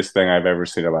nerdiest thing I've ever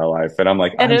seen in my life, and I'm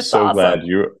like, And I'm it's so glad awesome.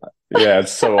 you. Yeah,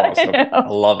 it's so I awesome. I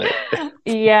know. love it.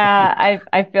 Yeah,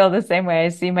 I feel the same way. I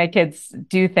see my kids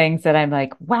do things that I'm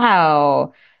like,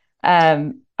 wow.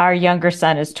 Our younger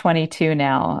son is 22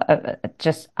 now.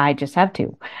 I just have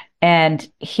two, and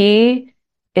he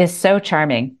is so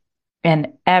charming,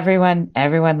 and everyone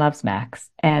loves Max,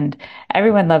 and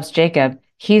everyone loves Jacob.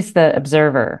 He's the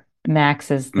observer. Max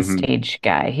is the Hmm. stage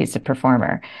guy. He's the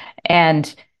performer,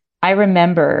 and I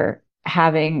remember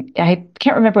I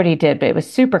can't remember what he did, but it was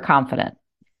super confident.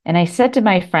 And I said to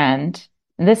my friend,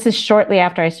 and this is shortly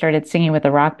after I started singing with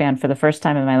a rock band for the first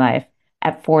time in my life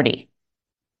at 40.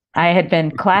 I had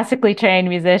been classically trained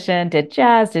musician, did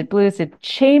jazz, did blues, did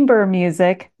chamber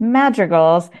music,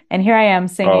 madrigals, and here I am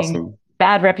singing Awesome.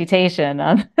 Bad Reputation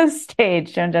on the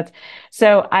stage.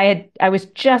 So I was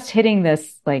just hitting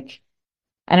this like,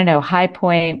 I don't know, high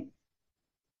point.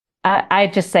 I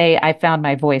just say I found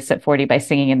my voice at 40 by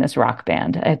singing in this rock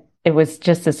band. It was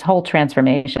just this whole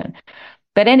transformation.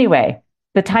 But anyway,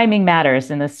 the timing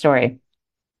matters in this story.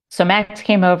 So Max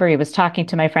came over, he was talking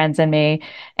to my friends and me,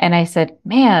 and I said,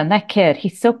 "Man, that kid,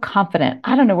 he's so confident.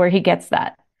 I don't know where he gets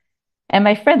that." And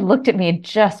my friend looked at me and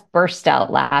just burst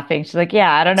out laughing. She's like,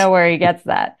 "Yeah, I don't know where he gets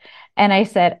that." And I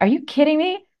said, "Are you kidding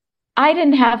me? I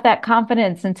didn't have that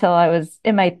confidence until I was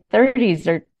in my 30s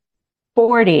or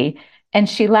 40." And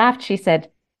she laughed. She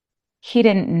said, "He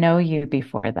didn't know you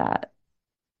before that.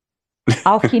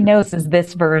 All he knows is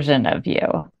this version of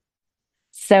you."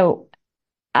 So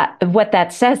what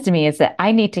that says to me is that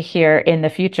I need to hear in the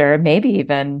future, maybe you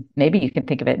can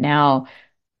think of it now,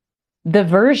 the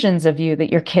versions of you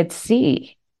that your kids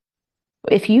see.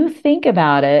 If you think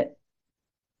about it,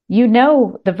 you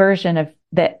know the version of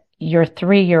that your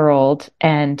 3 year old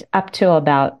and up to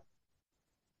about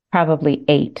probably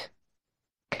 8,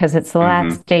 because it's the Hmm.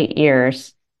 last 8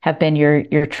 years have been your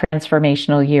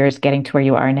transformational years getting to where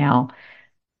you are now.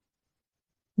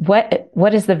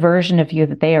 What is the version of you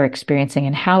that they are experiencing,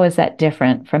 and how is that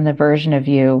different from the version of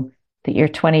you that your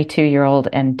 22-year-old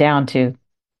and down to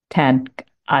 10?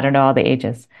 I don't know all the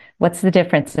ages. What's the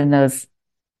difference in those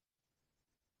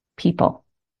people?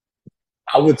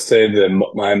 I would say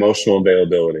that my emotional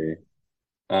availability.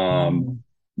 Um, Mm,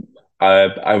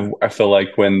 I feel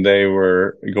like when they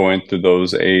were going through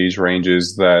those age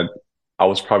ranges that I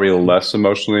was probably less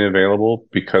emotionally available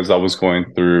because I was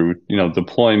going through,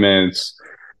 deployments.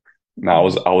 Now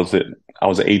mm, I was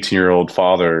an 18-year-old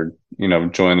father,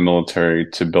 joined the military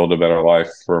to build a better life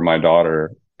for my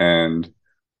daughter. And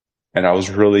I was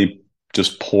really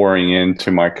just pouring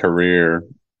into my career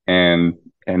and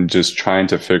just trying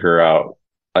to figure out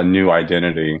a new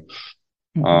identity.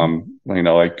 mhm,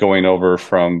 Like going over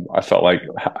from, I felt like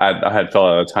I had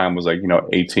felt at the time was like,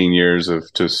 18 years of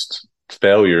just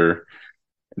failure.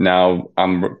 Now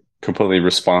I'm completely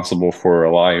responsible for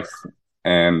a life,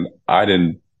 and I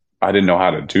didn't know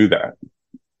how to do that.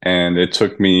 And it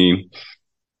took me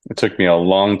a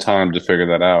long time to figure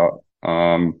that out.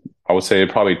 I would say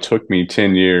it probably took me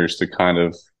 10 years to kind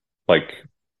of like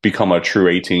become a true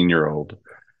 18-year-old.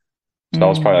 So I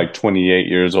was probably mm. like 28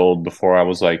 years old before I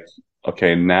was like,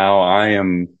 okay, I'm Now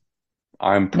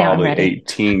I'm probably ready.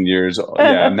 18 years old.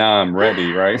 Yeah, now I'm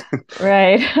ready, right?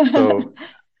 Right. So,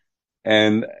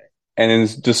 and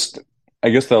it's just, I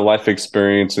guess the life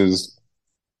experiences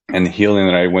and healing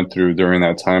that I went through during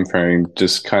that time frame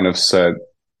just kind of set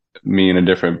me in a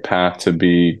different path to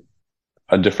be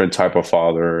a different type of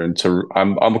father. And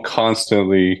I'm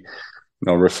constantly,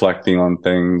 reflecting on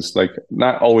things, like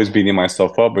not always beating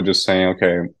myself up, but just saying,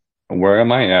 okay, where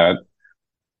am I at?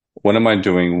 What am I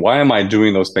doing? Why am I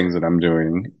doing those things that I'm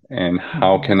doing? And Mhm.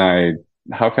 how can I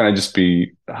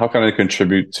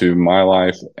contribute to my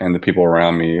life and the people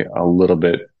around me a little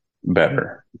bit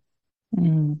better?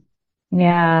 Mm.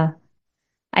 Yeah.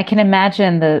 I can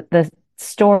imagine the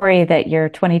story that your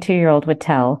 22-year-old would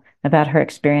tell about her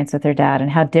experience with her dad and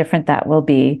how different that will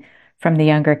be from the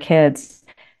younger kids.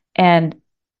 And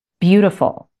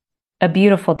beautiful, a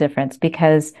beautiful difference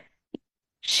because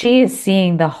she is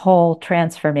seeing the whole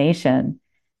transformation.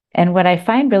 And what I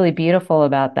find really beautiful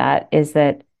about that is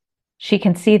that she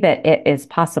can see that it is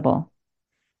possible.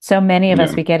 So many of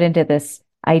us, Yeah. we get into this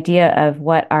idea of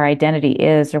what our identity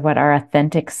is or what our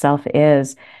authentic self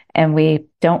is, and we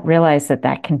don't realize that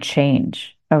that can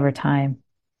change over time.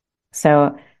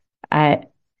 So I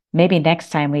maybe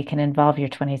next time we can involve your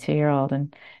 22-year-old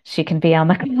and she can be on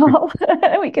the call.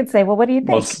 We could say, well, what do you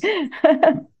Well, think?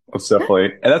 it's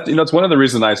definitely, and that's, it's one of the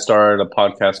reasons I started a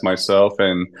podcast myself.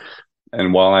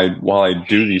 And while I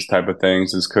do these type of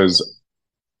things is because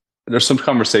there's some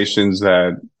conversations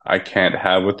that I can't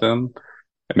have with them.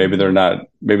 And Mhm. maybe they're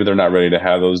not ready to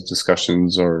have those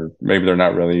discussions, or maybe they're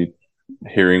not really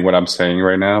hearing what I'm saying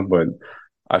right now. But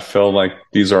I feel like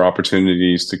these are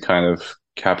opportunities to kind of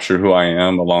capture who I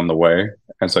am along the way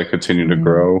as I continue to Mhm.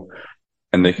 grow,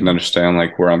 and they can Mhm. understand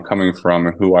like where I'm coming from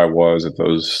and who I was at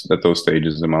those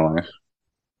stages in my life.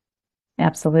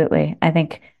 Absolutely. I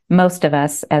think most of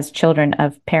us, as children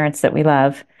of parents that we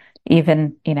love,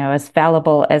 even, as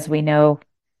fallible as we know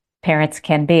parents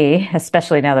can be,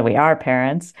 especially now that we are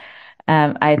parents,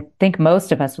 I think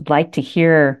most of us would like to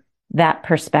hear that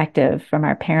perspective from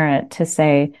our parent to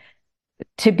say,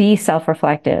 to be self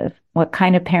reflective. What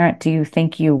kind of parent do you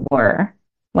think you were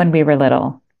when we were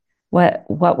little?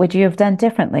 What would you have done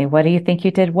differently? What do you think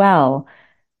you did well?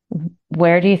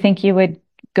 Where do you think you would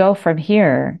go from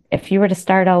here if you were to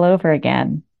start all over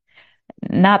again?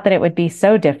 Not that it would be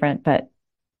so different, but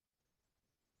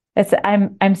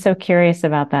I'm so curious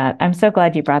about that. I'm so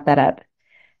glad you brought that up.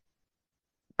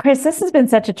 Chris, this has been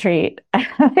such a treat.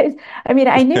 I mean,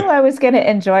 I knew I was going to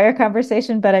enjoy our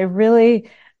conversation, but I really,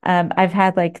 I've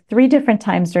had like three different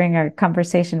times during our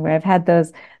conversation where I've had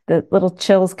the little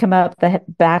chills come up, the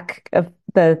back of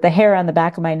the hair on the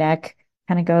back of my neck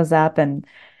kind of goes up, and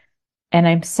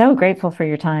I'm so grateful for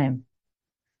your time.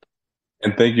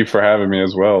 And thank you for having me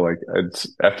as well. Like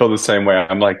I feel the same way.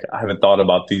 I'm like, I haven't thought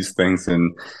about these things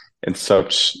in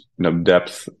such,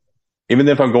 depth. Even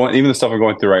the stuff I'm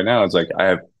going through right now, it's like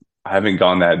I haven't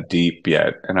gone that deep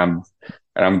yet. And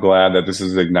I'm glad that this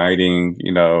is igniting,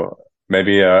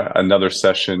 maybe another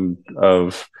session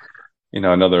of,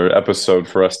 another episode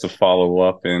for us to follow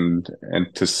up and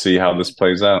to see how this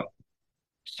plays out.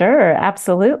 Sure,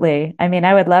 absolutely. I mean,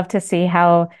 I would love to see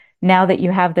how, now that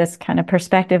you have this kind of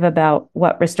perspective about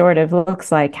what restorative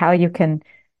looks like, how you can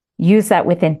use that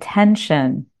with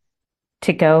intention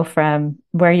to go from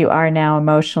where you are now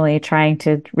emotionally, trying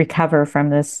to recover from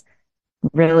this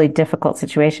really difficult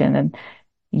situation and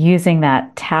using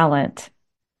that talent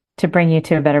to bring you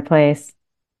to a better place.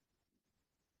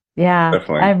 Yeah,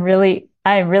 Definitely.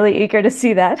 I'm really eager to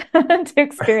see that, to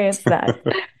experience that.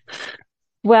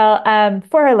 Well,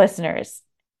 for our listeners,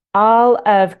 all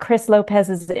of Chris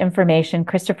Lopez's information,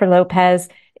 Christopher Lopez,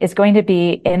 is going to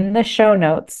be in the show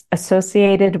notes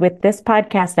associated with this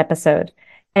podcast episode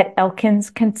at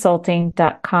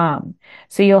elkinsconsulting.com.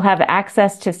 So you'll have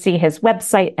access to see his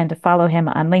website and to follow him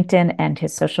on LinkedIn and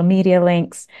his social media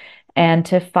links and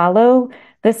to follow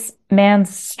this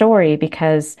man's story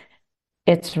because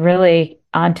it's really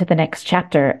on to the next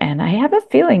chapter. And I have a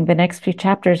feeling the next few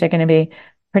chapters are going to be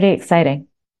pretty exciting.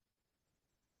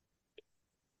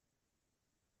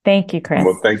 Thank you, Well,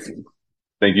 Chris. thank you.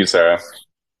 Thank you, Sarah.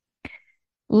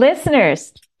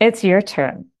 Listeners, it's your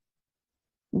turn.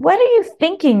 What are you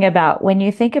thinking about when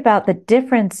you think about the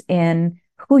difference in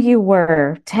who you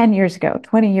were 10 years ago,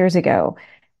 20 years ago,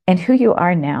 and who you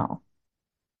are now?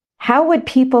 How would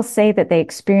people say that they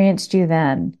experienced you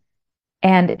then?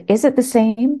 And is it the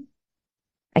same?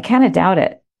 I kind of doubt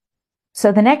it.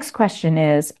 So the next question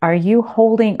is, are you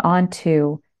holding on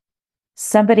to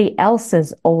somebody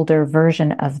else's older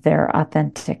version of their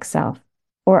authentic self?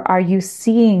 Or are you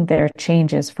seeing their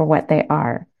changes for what they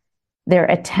are? Their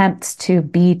attempts to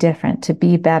be different, to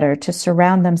be better, to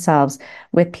surround themselves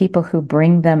with people who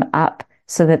bring them up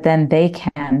so that then they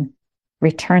can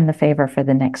return the favor for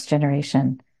the next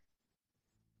generation.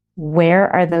 Where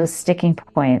are those sticking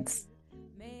points?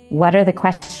 What are the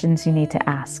questions you need to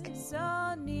ask?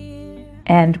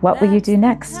 And what will you do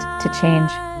next to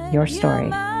change your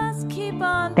story?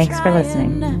 Thanks for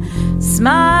listening.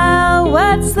 Smile,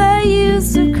 what's the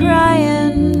use of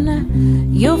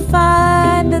crying? You'll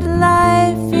find that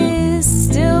life is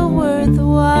still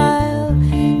worthwhile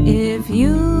if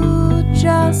you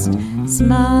just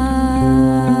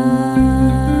smile.